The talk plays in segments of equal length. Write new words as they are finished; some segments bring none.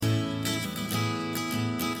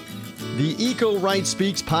The Eco Right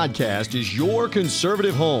Speaks podcast is your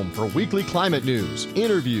conservative home for weekly climate news,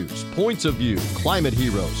 interviews, points of view, climate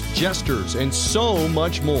heroes, jesters, and so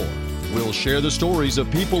much more. We'll share the stories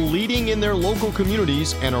of people leading in their local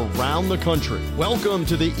communities and around the country. Welcome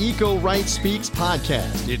to the Eco Right Speaks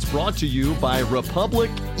podcast. It's brought to you by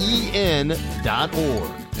republicen.org.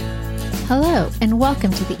 Hello, and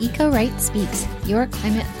welcome to the Eco Right Speaks, your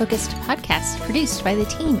climate-focused podcast produced by the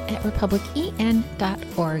team at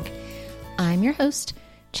republicen.org. I'm your host,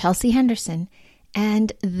 Chelsea Henderson,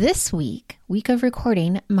 and this week of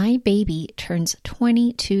recording, my baby turns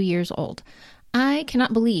 22 years old. I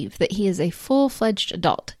cannot believe that he is a full-fledged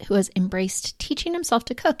adult who has embraced teaching himself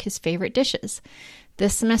to cook his favorite dishes.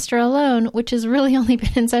 This semester alone, which has really only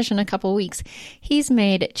been in session a couple weeks, he's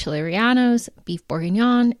made chili rellenos, beef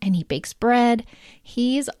bourguignon, and he bakes bread.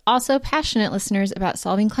 He's also passionate, listeners, about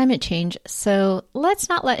solving climate change, so let's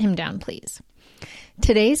not let him down, please.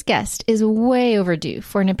 Today's guest is way overdue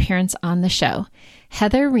for an appearance on the show.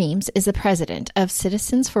 Heather Reams is the president of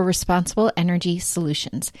Citizens for Responsible Energy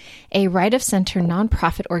Solutions, a right-of-center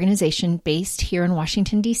nonprofit organization based here in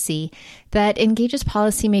Washington, D.C. that engages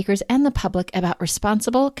policymakers and the public about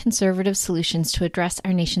responsible, conservative solutions to address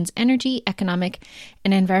our nation's energy, economic,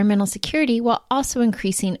 and environmental security while also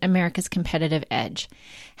increasing America's competitive edge.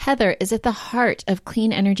 Heather is at the heart of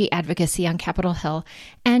clean energy advocacy on Capitol Hill,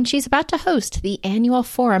 and she's about to host the annual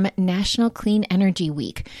forum National Clean Energy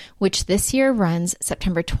Week, which this year runs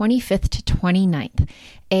September 25th to 29th.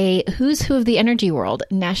 A who's who of the energy world,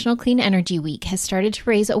 National Clean Energy Week has started to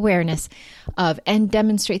raise awareness of and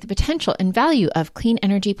demonstrate the potential and value of clean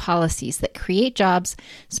energy policies that create jobs,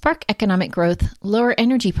 spark economic growth, lower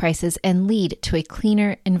energy prices, and lead to a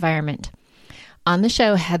cleaner environment. On the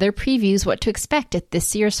show, Heather previews what to expect at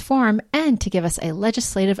this year's forum and to give us a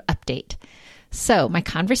legislative update. So my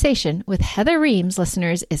conversation with Heather Reams,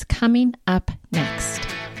 listeners, is coming up next.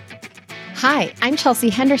 Hi, I'm Chelsea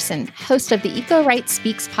Henderson, host of the Eco Right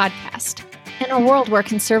Speaks podcast. In a world where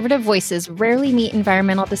conservative voices rarely meet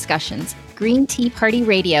environmental discussions, Green Tea Party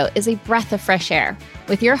Radio is a breath of fresh air.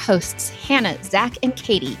 With your hosts, Hannah, Zach, and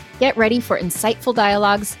Katie, get ready for insightful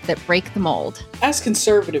dialogues that break the mold. As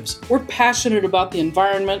conservatives, we're passionate about the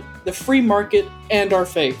environment, the free market, and our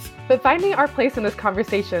faith. But finding our place in this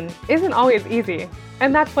conversation isn't always easy,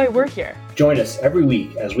 and that's why we're here. Join us every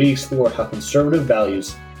week as we explore how conservative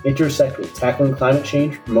values intersect with tackling climate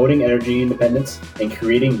change, promoting energy independence, and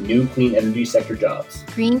creating new clean energy sector jobs.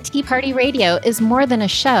 Green Tea Party Radio is more than a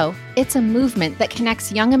show. It's a movement that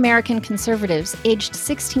connects young American conservatives aged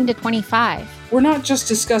 16 to 25. We're not just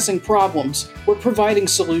discussing problems, we're providing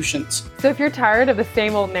solutions. So if you're tired of the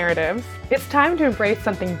same old narratives, it's time to embrace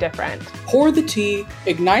something different. Pour the tea,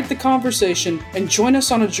 ignite the conversation, and join us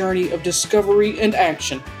on a journey of discovery and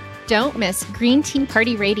action. Don't miss Green Tea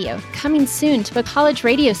Party Radio, coming soon to a college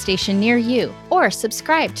radio station near you, or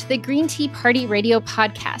subscribe to the Green Tea Party Radio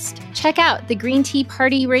podcast. Check out the Green Tea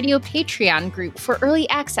Party Radio Patreon group for early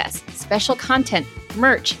access, special content,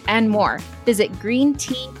 merch, and more. Visit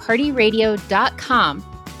greenteapartyradio.com.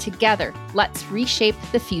 Together, let's reshape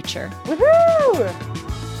the future. Woohoo!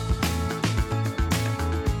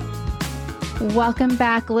 Welcome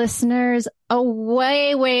back, listeners. A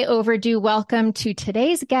way overdue welcome to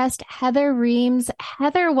today's guest, Heather Reams.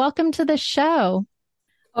 Heather, welcome to the show.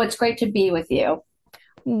 Oh, it's great to be with you.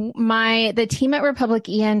 The team at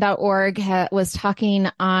republicen.org was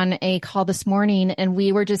talking on a call this morning, and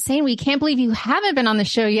we were just saying, we can't believe you haven't been on the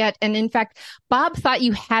show yet. And in fact, Bob thought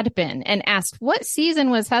you had been and asked, what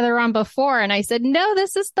season was Heather on before? And I said, no,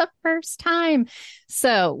 this is the first time.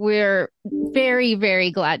 So we're very,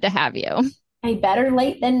 very glad to have you. Hey, better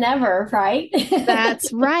late than never, right?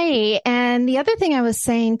 That's right. And the other thing I was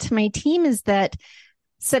saying to my team is that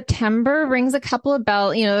September rings a couple of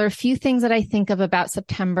bells. You know, there are a few things that I think of about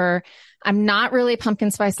September. I'm not really a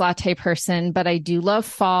pumpkin spice latte person, but I do love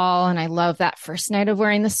fall, and I love that first night of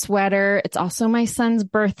wearing the sweater. It's also my son's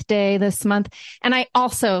birthday this month. And I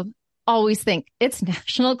also always think it's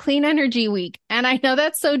National Clean Energy Week. And I know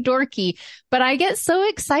that's so dorky, but I get so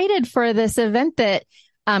excited for this event that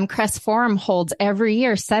Crest Forum holds every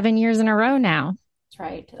year, 7 years in a row now. That's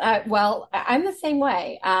right. Well, I'm the same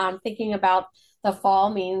way. Thinking about the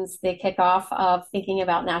fall means the kickoff of thinking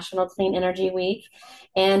about National Clean Energy Week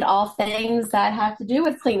and all things that have to do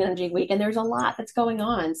with Clean Energy Week. And there's a lot that's going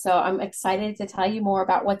on. So I'm excited to tell you more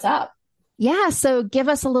about what's up. Yeah. So give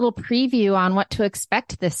us a little preview on what to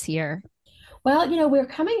expect this year. Well, you know, we're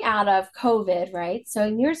coming out of COVID, right? So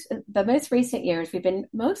in the most recent years, we've been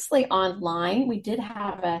mostly online. We did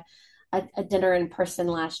have a dinner in person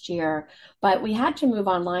last year, but we had to move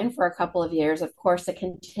online for a couple of years, of course, to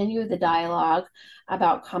continue the dialogue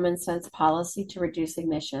about common sense policy to reduce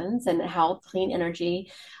emissions and how clean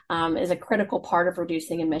energy is a critical part of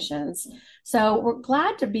reducing emissions. So we're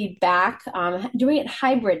glad to be back doing it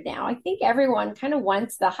hybrid now. I think everyone kind of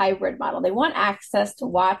wants the hybrid model. They want access to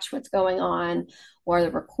watch what's going on or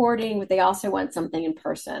the recording, but they also want something in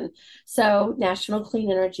person. So National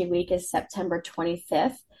Clean Energy Week is September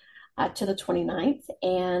 25th. To the 29th.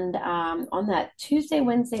 And on that Tuesday,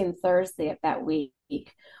 Wednesday, and Thursday of that week,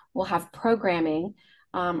 we'll have programming.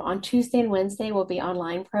 On Tuesday and Wednesday will be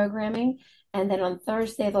online programming. And then on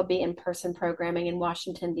Thursday, there'll be in-person programming in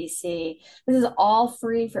Washington, D.C. This is all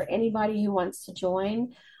free for anybody who wants to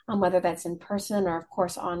join, whether that's in person or, of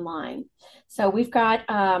course, online. So we've got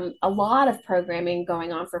a lot of programming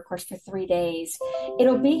going on, of course, for 3 days.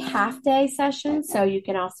 It'll be half-day sessions, so you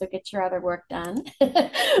can also get your other work done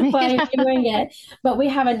by doing it. But we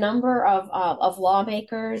have a number of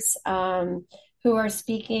lawmakers who are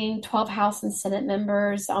speaking, 12 House and Senate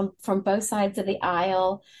members from both sides of the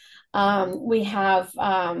aisle. We have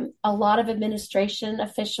a lot of administration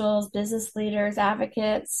officials, business leaders,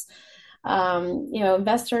 advocates,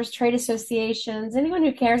 investors, trade associations, anyone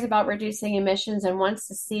who cares about reducing emissions and wants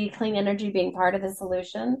to see clean energy being part of the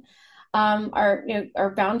solution,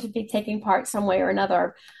 are bound to be taking part some way or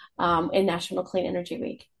another in National Clean Energy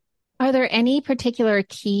Week. Are there any particular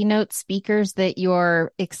keynote speakers that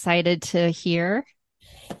you're excited to hear?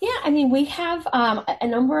 Yeah, I mean, we have a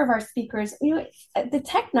number of our speakers. The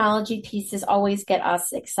technology pieces always get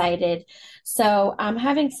us excited. So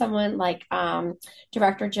having someone like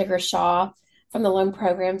Director Jigar Shah from the Loan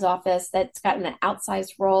Programs Office that's gotten an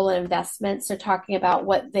outsized role in investments. So talking about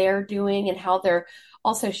what they're doing and how they're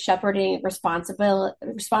also shepherding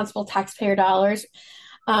responsible taxpayer dollars.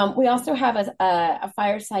 We also have a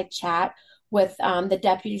fireside chat with the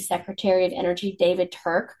Deputy Secretary of Energy, David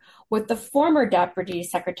Turk, with the former Deputy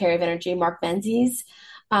Secretary of Energy, Mark Menzies.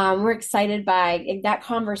 We're excited by that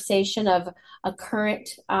conversation of a current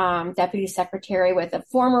Deputy Secretary with a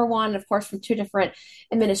former one, of course, from two different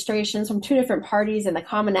administrations, from two different parties, and the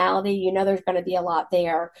commonality, there's going to be a lot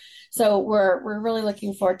there. So we're really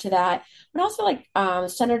looking forward to that. But also like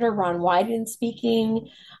Senator Ron Wyden speaking.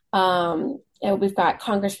 We've got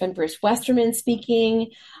Congressman Bruce Westerman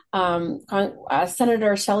speaking,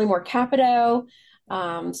 Senator Shelley Moore Capito,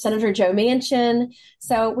 Senator Joe Manchin.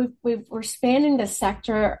 So we're spanning the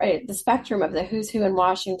spectrum of the who's who in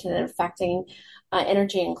Washington and affecting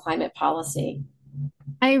energy and climate policy.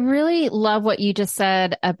 I really love what you just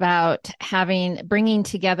said about bringing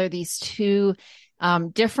together these two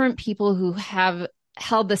different people who have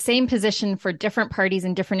held the same position for different parties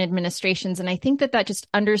and different administrations. And I think that just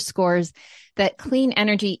underscores that clean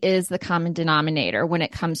energy is the common denominator when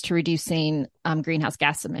it comes to reducing greenhouse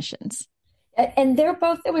gas emissions. And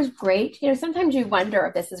it was great. Sometimes you wonder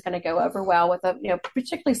if this is going to go over well with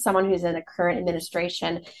particularly someone who's in a current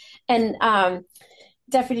administration. And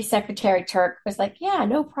Deputy Secretary Turk was like, yeah,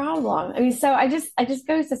 no problem. I mean, so I just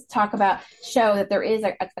goes to show that there is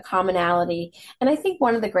a commonality. And I think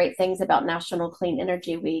one of the great things about National Clean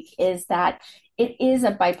Energy Week is that it is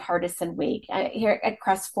a bipartisan week. Here at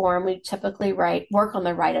Crest Forum, we typically work on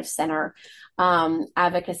the right of center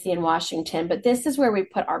advocacy in Washington, but this is where we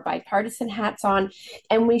put our bipartisan hats on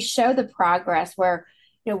and we show the progress where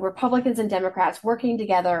Republicans and Democrats working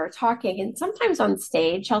together, talking, and sometimes on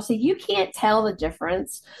stage, Chelsea, you can't tell the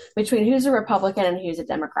difference between who's a Republican and who's a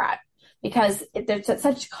Democrat because there's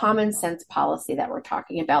such common sense policy that we're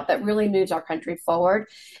talking about that really moves our country forward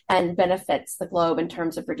and benefits the globe in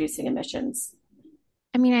terms of reducing emissions.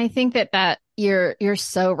 I mean, I think that you're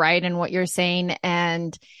so right in what you're saying,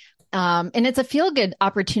 and it's a feel-good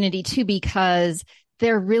opportunity too because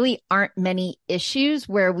there really aren't many issues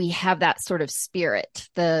where we have that sort of spirit.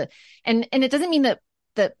 And it doesn't mean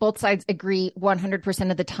that both sides agree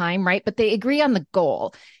 100% of the time, right? But they agree on the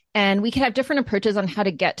goal. And we can have different approaches on how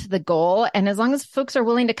to get to the goal. And as long as folks are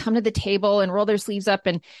willing to come to the table and roll their sleeves up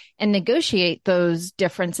and negotiate those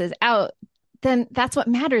differences out, then that's what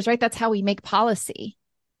matters, right? That's how we make policy.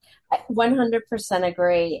 100%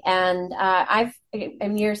 agree. And I've,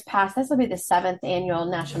 in years past, this will be the 7th annual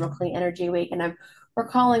National Clean Energy Week. And I'm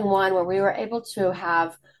recalling one where we were able to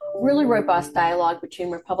have really robust dialogue between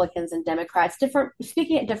Republicans and Democrats,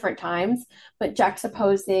 speaking at different times, but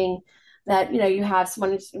juxtaposing that, you have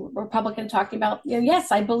someone who's Republican talking about, yes,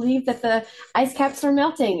 I believe that the ice caps are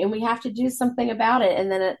melting and we have to do something about it. And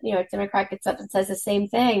then, a Democrat gets up and says the same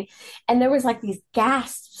thing. And there was like these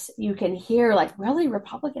gasps you can hear, like, really,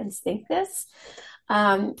 Republicans think this?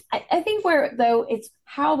 I think where though it's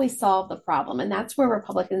how we solve the problem, and that's where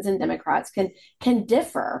Republicans and Democrats can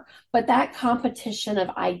differ. But that competition of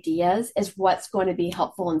ideas is what's going to be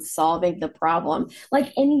helpful in solving the problem,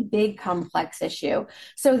 like any big complex issue.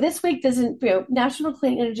 So this week doesn't, National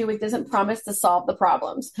Clean Energy Week doesn't promise to solve the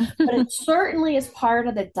problems, but it certainly is part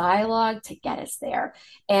of the dialogue to get us there,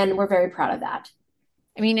 and we're very proud of that.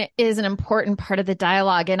 I mean, it is an important part of the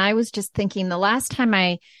dialogue. And I was just thinking the last time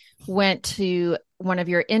I went to one of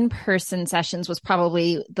your in-person sessions was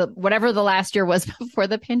probably whatever the last year was before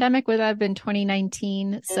the pandemic, would have been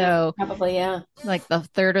 2019. So probably, yeah. Like the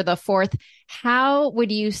third or the fourth. How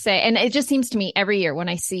would you say, and it just seems to me every year when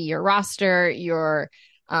I see your roster, the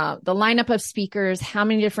lineup of speakers, how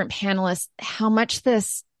many different panelists, how much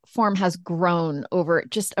this form has grown over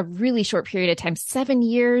just a really short period of time. 7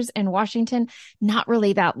 years in Washington, not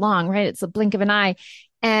really that long, right? It's a blink of an eye.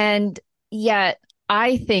 And yet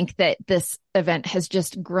I think that this event has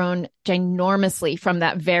just grown ginormously from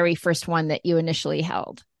that very first one that you initially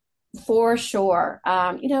held. For sure.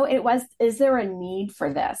 Is there a need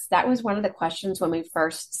for this? That was one of the questions when we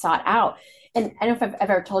first sought out. And I don't know if I've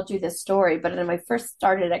ever told you this story, but when I first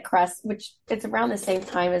started at Crest, which it's around the same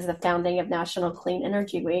time as the founding of National Clean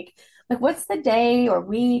Energy Week, like what's the day or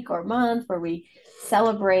week or month where we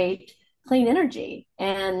celebrate clean energy?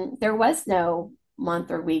 And there was no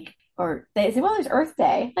month or week, or they say, well, there's Earth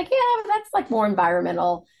Day. Like, yeah, that's like more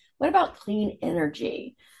environmental. What about clean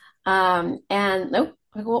energy? And nope.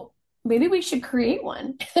 Like, well, maybe we should create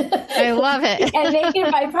one. I love it. And make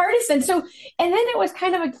it bipartisan. So, and then it was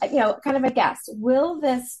kind of a guess.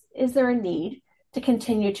 Is there a need to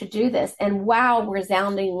continue to do this? And wow,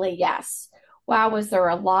 resoundingly yes. Wow, was there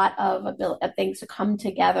a lot of things to come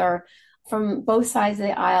together from both sides of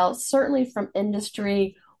the aisle, certainly from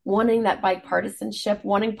industry, wanting that bipartisanship,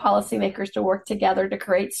 wanting policymakers to work together to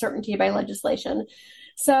create certainty by legislation.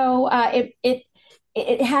 So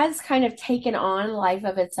it has kind of taken on life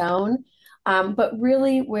of its own, but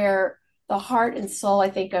really where the heart and soul, I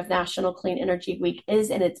think, of National Clean Energy Week is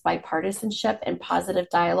in its bipartisanship and positive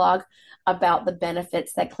dialogue about the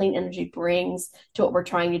benefits that clean energy brings to what we're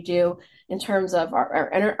trying to do in terms of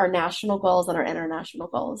our national goals and our international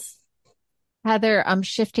goals. Heather, I'm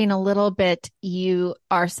shifting a little bit. You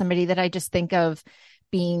are somebody that I just think of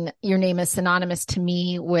your name is synonymous to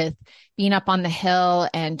me with being up on the Hill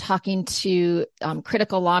and talking to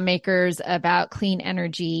critical lawmakers about clean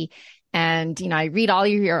energy. And, I read all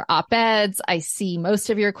your op-eds. I see most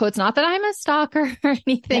of your quotes, not that I'm a stalker or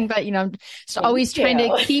anything, but, I'm just always trying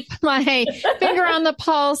to keep my finger on the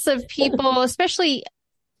pulse of people, especially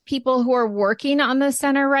people who are working on the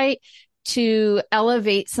center right, to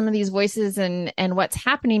elevate some of these voices and what's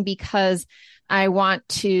happening, because I want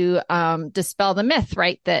to dispel the myth,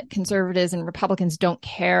 right, that conservatives and Republicans don't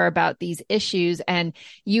care about these issues. And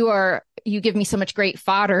you give me so much great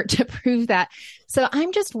fodder to prove that. So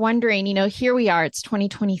I'm just wondering, here we are, it's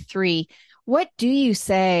 2023. What do you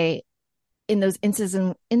say in those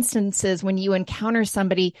instances when you encounter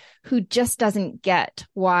somebody who just doesn't get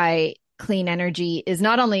why clean energy is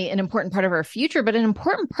not only an important part of our future, but an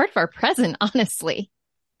important part of our present, honestly?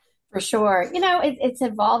 For sure. It's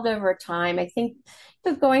evolved over time. I think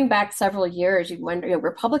going back several years, you wonder,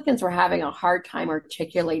 Republicans were having a hard time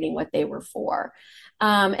articulating what they were for.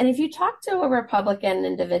 And if you talk to a Republican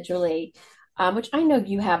individually, which I know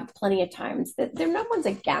you have plenty of times, that no one's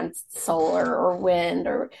against solar or wind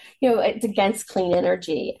or, it's against clean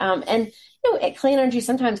energy. And clean energy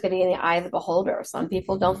sometimes can be in the eye of the beholder. Some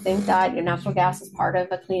people don't think that natural gas is part of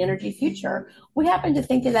a clean energy future. We happen to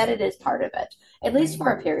think that it is part of it, at least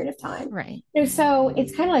for a period of time. Right. So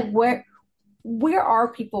it's kind of like where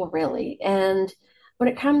are people really? And when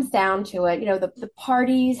it comes down to it, the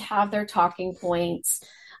parties have their talking points,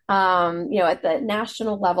 at the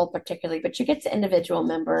national level particularly, but you get to individual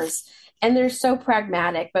members and they're so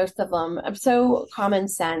pragmatic, both of them, so common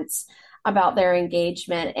sense about their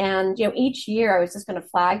engagement. And, each year I was just going to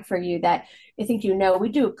flag for you that I think, we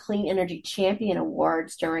do Clean Energy Champion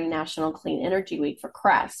Awards during National Clean Energy Week for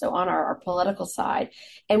Crest. So on our political side,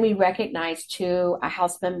 and we recognize 2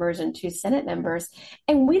 House members and 2 Senate members,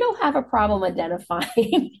 and we don't have a problem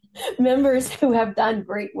identifying members who have done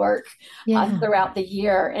great work throughout the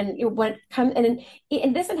year. And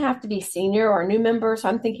it doesn't have to be senior or new members. So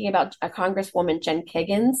I'm thinking about Congresswoman Jen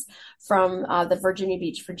Kiggins from the Virginia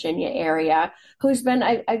Beach, Virginia area, who's been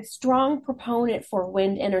a strong proponent for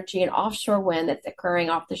wind energy and offshore wind that's occurring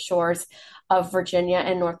off the shores of Virginia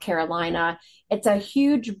and North Carolina. It's a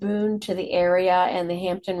huge boon to the area and the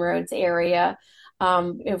Hampton Roads area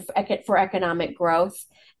for economic growth.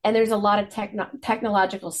 And there's a lot of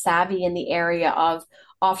technological savvy in the area of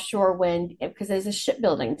offshore wind because there's a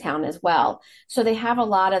shipbuilding town as well. So they have a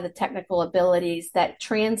lot of the technical abilities that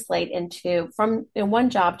translate into from one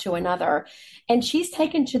job to another. And she's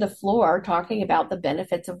taken to the floor talking about the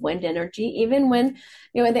benefits of wind energy, even when,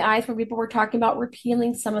 in the eyes where people were talking about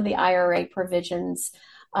repealing some of the IRA provisions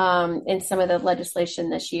in some of the legislation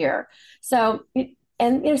this year. So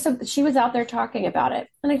so she was out there talking about it.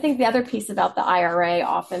 And I think the other piece about the IRA,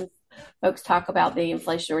 often folks talk about the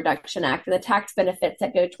Inflation Reduction Act and the tax benefits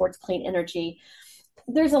that go towards clean energy.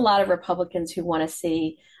 There's a lot of Republicans who want to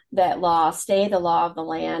see that law stay the law of the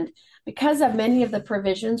land because of many of the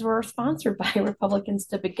provisions were sponsored by Republicans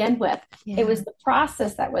to begin with. Yeah. It was the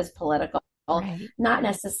process that was political. Right. Not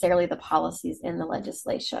necessarily the policies in the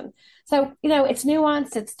legislation. So, it's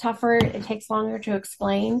nuanced, it's tougher, it takes longer to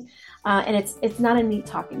explain, and it's not a neat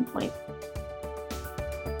talking point.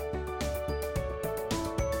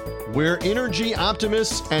 We're energy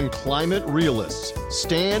optimists and climate realists.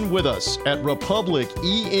 Stand with us at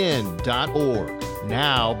republicen.org.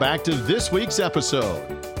 Now, back to this week's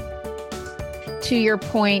episode. To your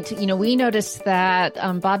point, we noticed that,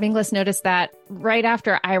 Bob Inglis noticed that right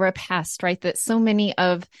after IRA passed, right, that so many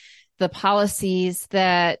of the policies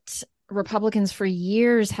that Republicans for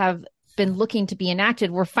years have been looking to be enacted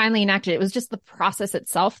were finally enacted. It was just the process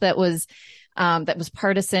itself that was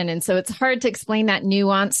partisan. And so it's hard to explain that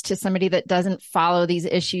nuance to somebody that doesn't follow these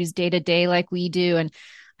issues day to day like we do. And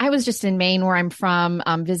I was just in Maine, where I'm from,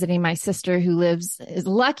 visiting my sister who is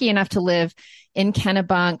lucky enough to live in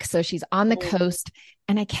Kennebunk. So she's on the coast.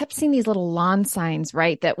 And I kept seeing these little lawn signs,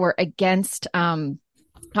 right, that were against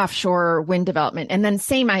offshore wind development. And then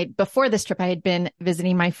before this trip, I had been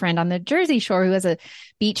visiting my friend on the Jersey Shore who has a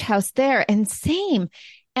beach house there, and same.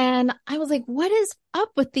 And I was like, what is up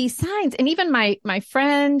with these signs? And even my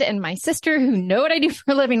friend and my sister who know what I do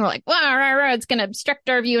for a living were like, well, it's going to obstruct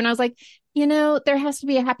our view. And I was like, there has to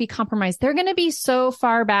be a happy compromise. They're going to be so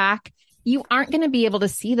far back. You aren't going to be able to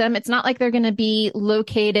see them. It's not like they're going to be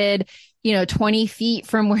located, 20 feet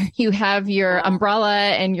from where you have your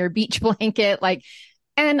umbrella and your beach blanket.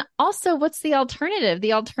 And also, what's the alternative?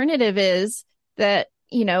 The alternative is that,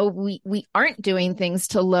 we aren't doing things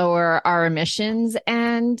to lower our emissions,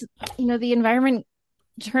 and, the environment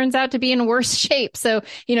turns out to be in worse shape. So,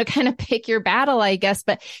 kind of pick your battle, I guess.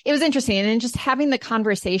 But it was interesting. And then just having the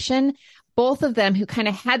conversation, both of them who kind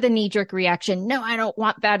of had the knee-jerk reaction, no, I don't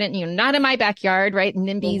want that in, not in my backyard, right?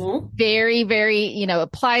 NIMBY's very, very,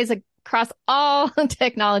 applies across all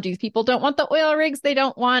technologies. People don't want the oil rigs. They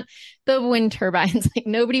don't want the wind turbines.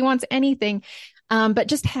 Nobody wants anything. But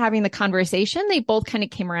just having the conversation, they both kind of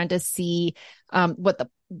came around to see what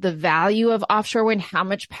the value of offshore wind, how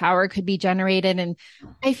much power could be generated. And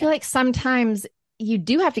I feel like sometimes you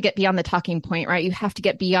do have to get beyond the talking point, right? You have to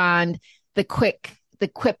get beyond the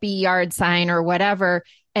quippy yard sign or whatever,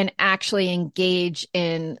 and actually engage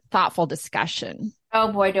in thoughtful discussion. Oh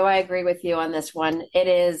boy, do I agree with you on this one. It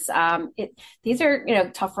is, these are,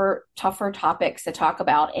 tougher topics to talk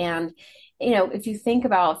about. And, if you think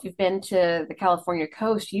about, if you've been to the California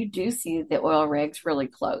coast, you do see the oil rigs really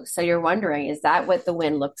close. So you're wondering, is that what the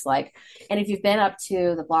wind looks like? And if you've been up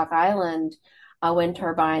to the Block Island wind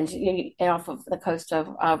turbines off of the coast of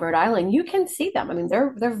Rhode Island, you can see them. I mean,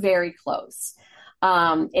 they're very close.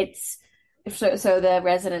 So the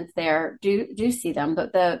residents there do see them,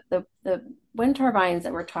 but the wind turbines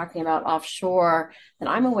that we're talking about offshore that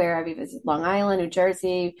I'm aware of, even Long Island, New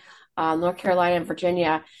Jersey, North Carolina, and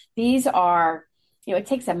Virginia, these are, it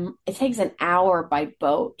takes an hour by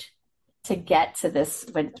boat to get to these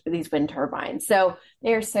wind turbines. So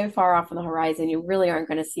they are so far off on the horizon, you really aren't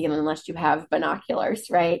going to see them unless you have binoculars,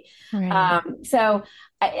 right? So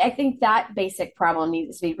I think that basic problem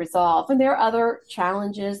needs to be resolved. And there are other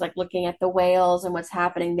challenges, like looking at the whales and what's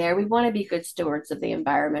happening there. We want to be good stewards of the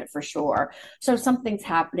environment for sure. So if something's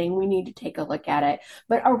happening, we need to take a look at it.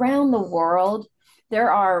 But around the world,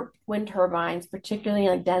 there are wind turbines, particularly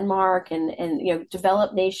in Denmark and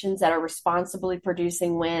developed nations that are responsibly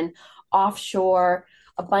producing wind offshore,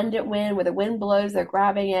 abundant wind, where the wind blows, they're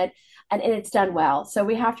grabbing it, and it's done well. So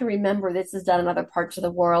we have to remember this is done in other parts of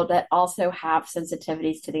the world that also have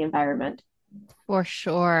sensitivities to the environment. For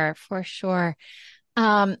sure.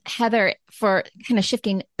 Heather, for kind of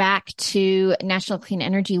shifting back to National Clean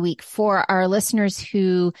Energy Week, for our listeners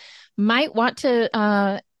who might want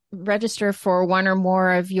to register for one or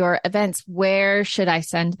more of your events, where should I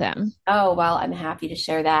send them? Oh, well, I'm happy to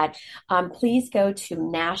share that. Please go to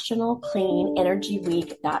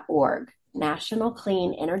nationalcleanenergyweek.org.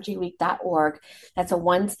 nationalcleanenergyweek.org. That's a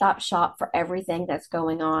one-stop shop for everything that's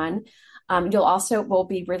going on. We'll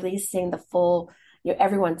be releasing the full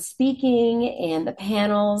everyone's speaking and the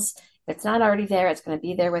panels. If it's not already there, it's going to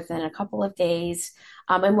be there within a couple of days.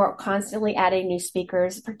 And we're constantly adding new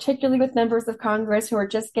speakers, particularly with members of Congress who are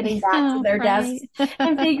just getting back to their desks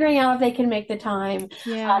and figuring out if they can make the time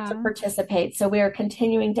to participate. So we are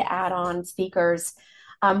continuing to add on speakers.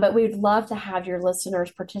 But we'd love to have your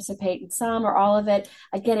listeners participate in some or all of it.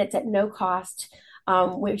 Again, it's at no cost.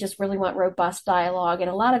 We just really want robust dialogue and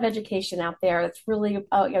a lot of education out there. That's really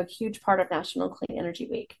a huge part of National Clean Energy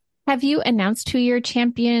Week. Have you announced who your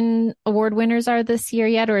champion award winners are this year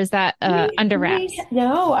yet, or is that under wraps?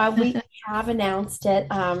 No, we have announced it.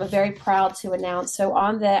 I'm very proud to announce. So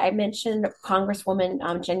I mentioned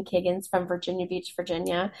Congresswoman Jen Kiggins from Virginia Beach,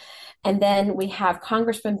 Virginia. And then we have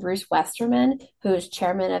Congressman Bruce Westerman, who is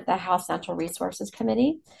chairman of the House Natural Resources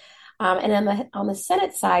Committee. And on the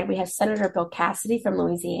Senate side, we have Senator Bill Cassidy from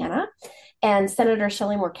Louisiana and Senator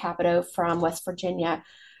Shelley Moore Capito from West Virginia,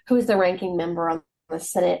 who is the ranking member on the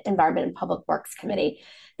Senate Environment and Public Works Committee.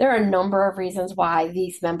 There are a number of reasons why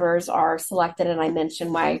these members are selected, and I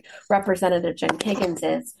mentioned why Representative Jen Kiggins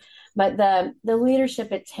is. But the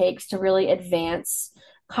leadership it takes to really advance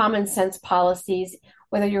common sense policies,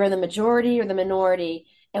 whether you're in the majority or the minority,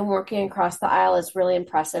 and working across the aisle is really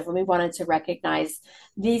impressive. And we wanted to recognize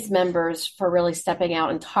these members for really stepping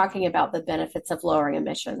out and talking about the benefits of lowering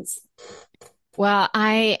emissions. Well,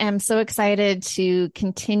 I am so excited to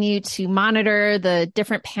continue to monitor the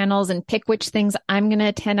different panels and pick which things I'm going to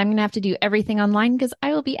attend. I'm going to have to do everything online because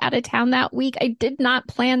I will be out of town that week. I did not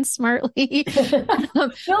plan smartly,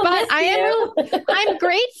 but I'm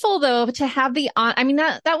grateful though to have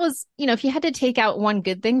that was, if you had to take out one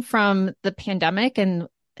good thing from the pandemic and,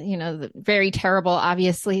 the very terrible,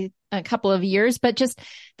 obviously a couple of years, but just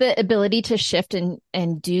the ability to shift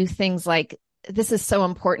and do things like this is so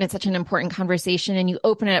important. It's such an important conversation, and you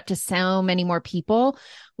open it up to so many more people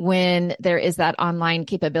when there is that online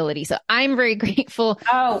capability. So I'm very grateful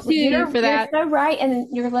for that. You're so right.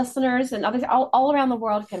 And your listeners and others all around the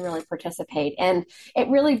world can really participate. And it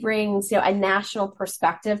really brings, a national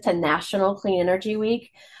perspective to National Clean Energy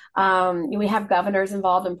Week. We have governors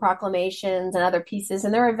involved in proclamations and other pieces,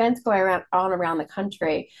 and there are events going around the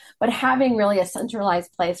country. But having really a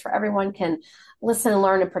centralized place where everyone can listen and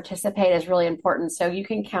learn and participate is really important. So you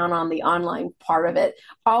can count on the online part of it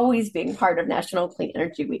always being part of National Clean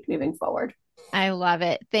Energy Week moving forward. I love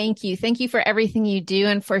it. Thank you. Thank you for everything you do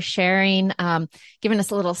and for sharing, giving us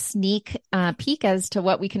a little sneak peek as to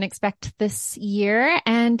what we can expect this year.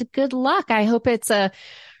 And good luck. I hope it's a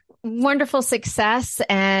wonderful success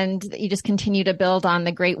and that you just continue to build on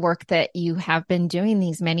the great work that you have been doing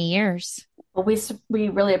these many years. Well, we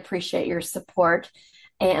really appreciate your support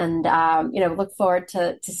and, look forward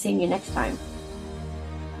to seeing you next time.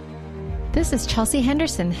 This is Chelsea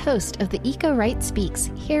Henderson, host of the Eco Right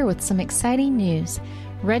Speaks, here with some exciting news.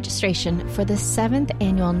 Registration for the 7th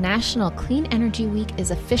Annual National Clean Energy Week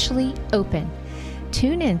is officially open.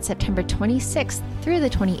 Tune in September 26th through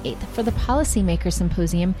the 28th for the Policymaker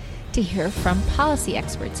Symposium to hear from policy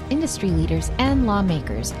experts, industry leaders, and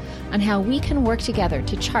lawmakers on how we can work together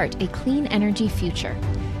to chart a clean energy future.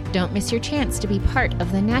 Don't miss your chance to be part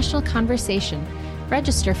of the national conversation.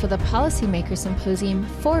 Register for the Policymaker Symposium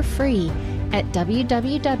for free at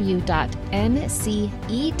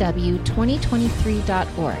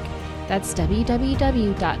www.ncew2023.org. That's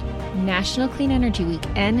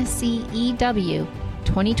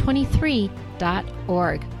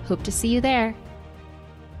www.nationalcleanenergyweek.ncew2023.org. Hope to see you there.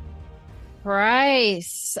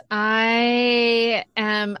 Bryce, I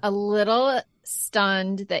am a little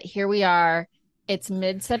stunned that here we are. It's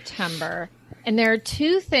mid-September, and there are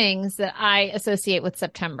two things that I associate with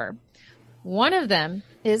September. One of them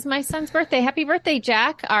is my son's birthday. Happy birthday,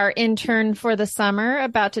 Jack, our intern for the summer,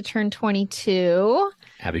 about to turn 22.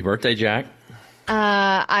 Happy birthday, Jack.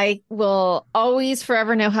 I will always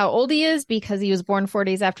forever know how old he is because he was born 4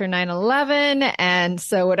 days after 9/11. And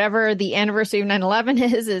so whatever the anniversary of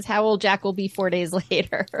 9/11 is how old Jack will be 4 days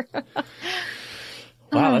later.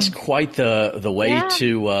 Wow, that's quite the way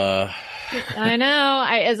to... I know.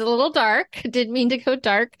 It's a little dark. Didn't mean to go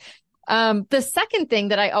dark. The second thing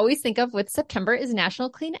that I always think of with September is National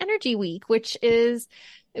Clean Energy Week,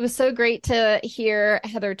 it was so great to hear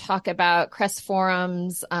Heather talk about Crest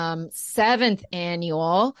Forum's 7th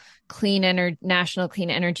annual National Clean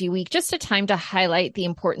Energy Week, just a time to highlight the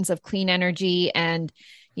importance of clean energy. And,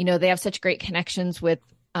 they have such great connections with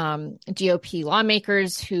GOP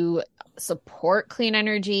lawmakers who support clean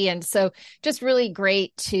energy. And so just really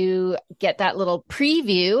great to get that little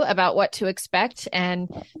preview about what to expect. And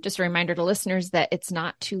just a reminder to listeners that it's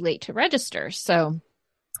not too late to register. So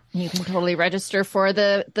You can totally register for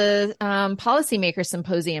the Policymaker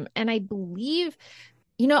Symposium. And I believe,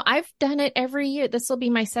 I've done it every year. This will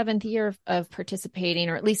be my 7th year of participating,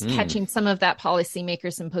 or at least catching some of that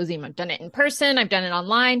Policymaker Symposium. I've done it in person. I've done it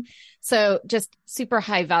online. So just super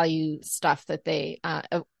high value stuff that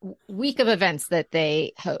a week of events that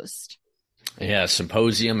they host. Yeah,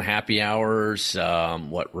 symposium, happy hours,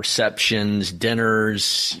 receptions,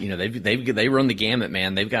 dinners. They run the gamut,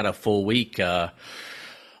 man. They've got a full week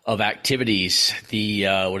of activities. The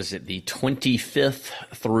 25th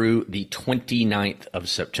through the 29th of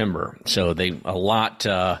September. So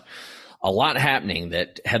a lot happening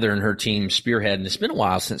that Heather and her team spearhead, and it's been a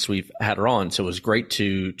while since we've had her on, so it was great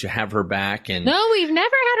to have her back. And no, we've never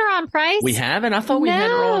had her on, Price. We haven't. I thought we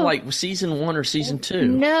had her on like season 1 or season 2.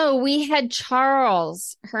 No, we had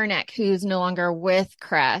Charles Herneck, who's no longer with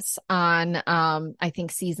Cress, on I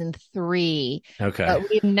think season 3. Okay, but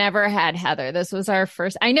we've never had Heather. This was our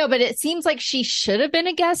first. I know, but it seems like she should have been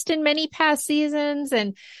a guest in many past seasons,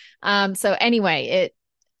 and so anyway,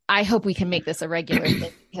 I hope we can make this a regular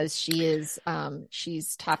thing, because she's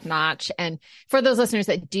top notch. And for those listeners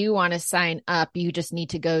that do want to sign up, you just need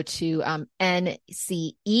to go to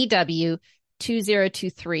NCEW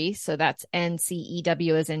 2023. So that's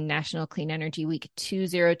NCEW as in National Clean Energy Week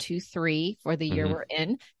 2023 for the year we're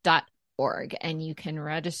in .org, and you can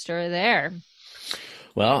register there.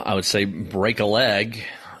 Well, I would say break a leg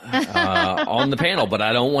on the panel, but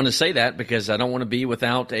I don't want to say that because I don't want to be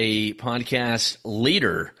without a podcast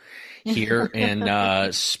leader here.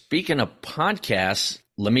 And speaking of podcasts,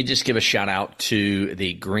 let me just give a shout out to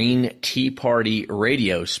the Green Tea Party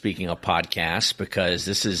Radio, speaking of podcasts, because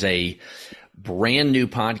this is a brand new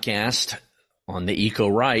podcast on the Eco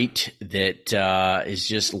Right that is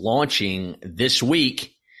just launching this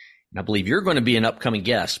week. And I believe you're going to be an upcoming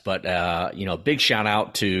guest, but big shout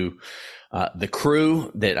out to the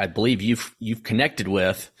crew that I believe you've connected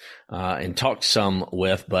with and talked some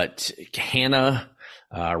with, but Hannah,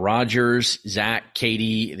 Rogers, Zach,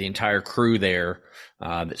 Katie, the entire crew there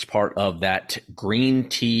that's part of that Green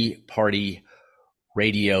Tea Party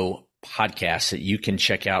Radio podcast that you can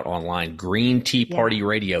check out online,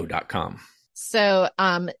 greenteapartyradio.com. So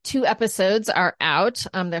 2 episodes are out.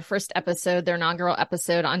 The first episode, their inaugural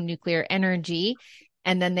episode on nuclear energy,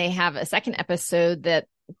 and then they have a second episode that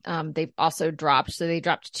they've also dropped. So they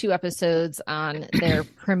dropped 2 episodes on their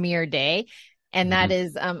premiere day. And that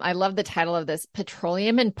is, I love the title of this,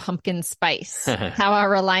 Petroleum and Pumpkin Spice, How Our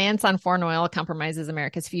Reliance on Foreign Oil Compromises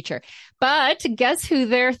America's Future. But guess who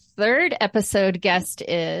their 3rd episode guest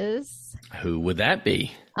is? Who would that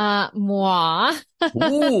be? Moi.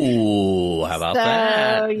 Ooh, how about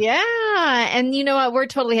that? Yeah. And you know what? We're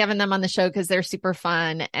totally having them on the show because they're super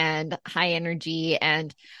fun and high energy.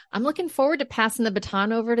 And I'm looking forward to passing the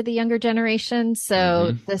baton over to the younger generation.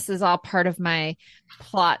 So this is all part of my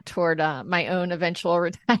plot toward my own eventual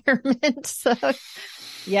retirement. So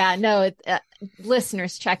yeah, no,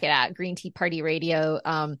 listeners, check it out. Green Tea Party Radio.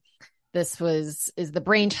 This is the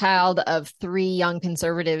brainchild of 3 young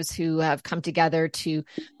conservatives who have come together to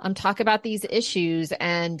talk about these issues,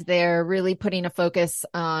 and they're really putting a focus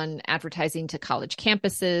on advertising to college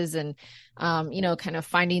campuses and, kind of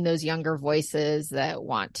finding those younger voices that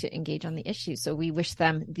want to engage on the issue. So we wish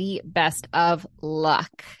them the best of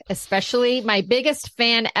luck, especially my biggest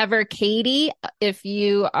fan ever, Katie. If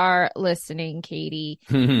you are listening, Katie,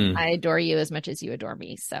 I adore you as much as you adore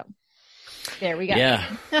me. So there we go. Yeah.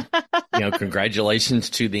 Congratulations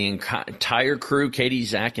to the entire crew, Katie,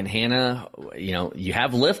 Zach, and Hannah. You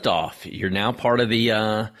have liftoff. You're now part of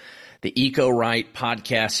the Eco Right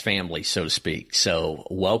podcast family, so to speak. So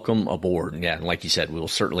welcome aboard. Yeah. And like you said, we will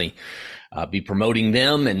certainly be promoting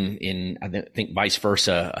them and I think vice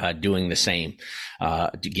versa, doing the same.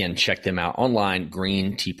 Again, check them out online,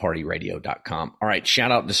 greenteapartyradio.com. All right.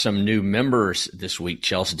 Shout out to some new members this week.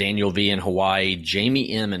 Chelsea, Daniel V in Hawaii, Jamie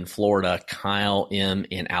M in Florida, Kyle M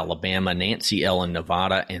in Alabama, Nancy L in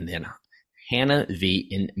Nevada, and then Hannah V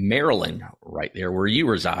in Maryland, right there where you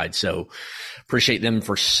reside. So appreciate them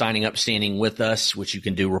for signing up, standing with us, which you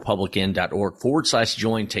can do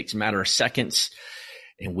republican.org/join. Takes a matter of seconds.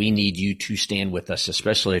 And we need you to stand with us,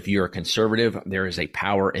 especially if you're a conservative. There is a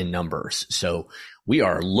power in numbers. So we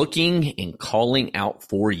are looking and calling out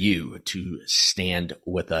for you to stand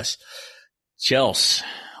with us. Chelsea,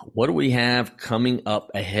 what do we have coming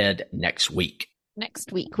up ahead next week?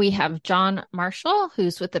 Next week, we have John Marshall,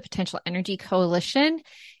 who's with the Potential Energy Coalition.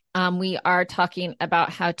 We are talking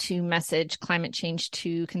about how to message climate change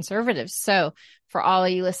to conservatives. So for all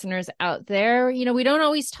of you listeners out there, we don't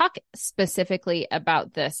always talk specifically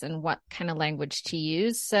about this and what kind of language to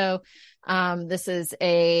use. So this is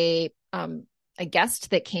a a guest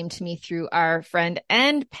that came to me through our friend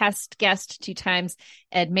and past guest 2 times,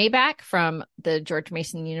 Ed Maybach from the George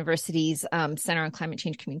Mason University's Center on Climate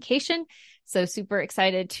Change Communication. So super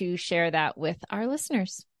excited to share that with our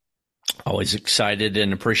listeners. Always excited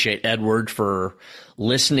and appreciate Edward for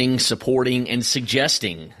listening, supporting, and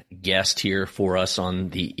suggesting guests here for us on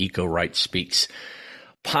the Eco Right Speaks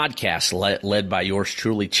podcast, led by yours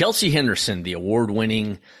truly, Chelsea Henderson, the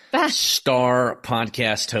award-winning star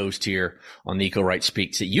podcast host here on the Eco Right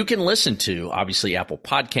Speaks that you can listen to, obviously Apple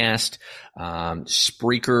Podcast,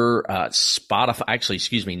 Spreaker, Spotify, actually,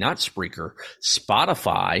 excuse me, not Spreaker,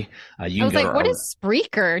 Spotify. I was like, what is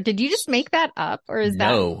Spreaker? Did you just make that up, or is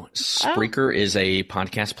No, Spreaker is a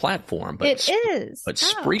podcast platform, but it is. But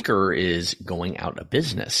Spreaker is going out of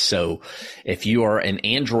business. So if you are an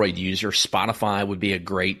Android user, Spotify would be a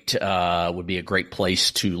great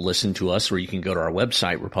place to listen to us, or you can go to our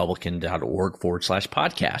website,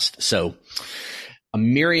 republican.org/podcast. So a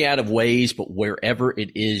myriad of ways, but wherever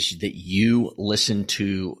it is that you listen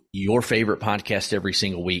to your favorite podcast every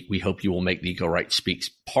single week, we hope you will make the Eco Right Speaks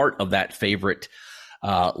part of that favorite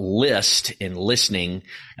list and listening.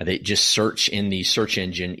 They just search in the search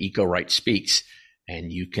engine Eco Right Speaks, and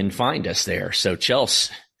you can find us there. So,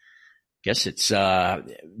 Chelsea, guess it's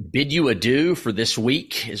bid you adieu for this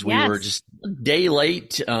week, as we were just a day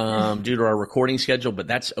late due to our recording schedule, but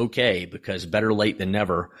that's okay because better late than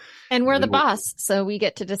never. And we're the boss, so we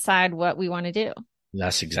get to decide what we want to do.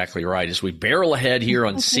 That's exactly right. As we barrel ahead here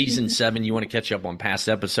on season 7, you want to catch up on past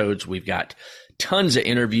episodes. We've got tons of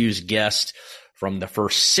interviews, guests from the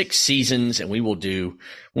first 6 seasons, and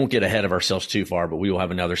won't get ahead of ourselves too far, but we will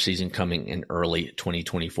have another season coming in early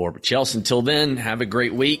 2024. But Chelsea, until then, have a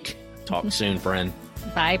great week. Talk soon, friend.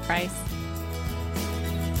 Bye, Price.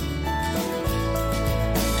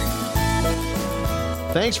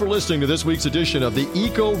 Thanks for listening to this week's edition of the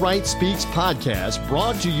Eco Right Speaks podcast,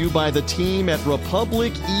 brought to you by the team at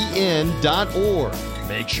republicen.org.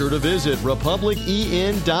 Make sure to visit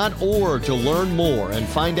republicen.org to learn more and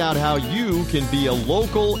find out how you can be a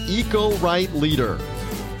local Eco Right leader.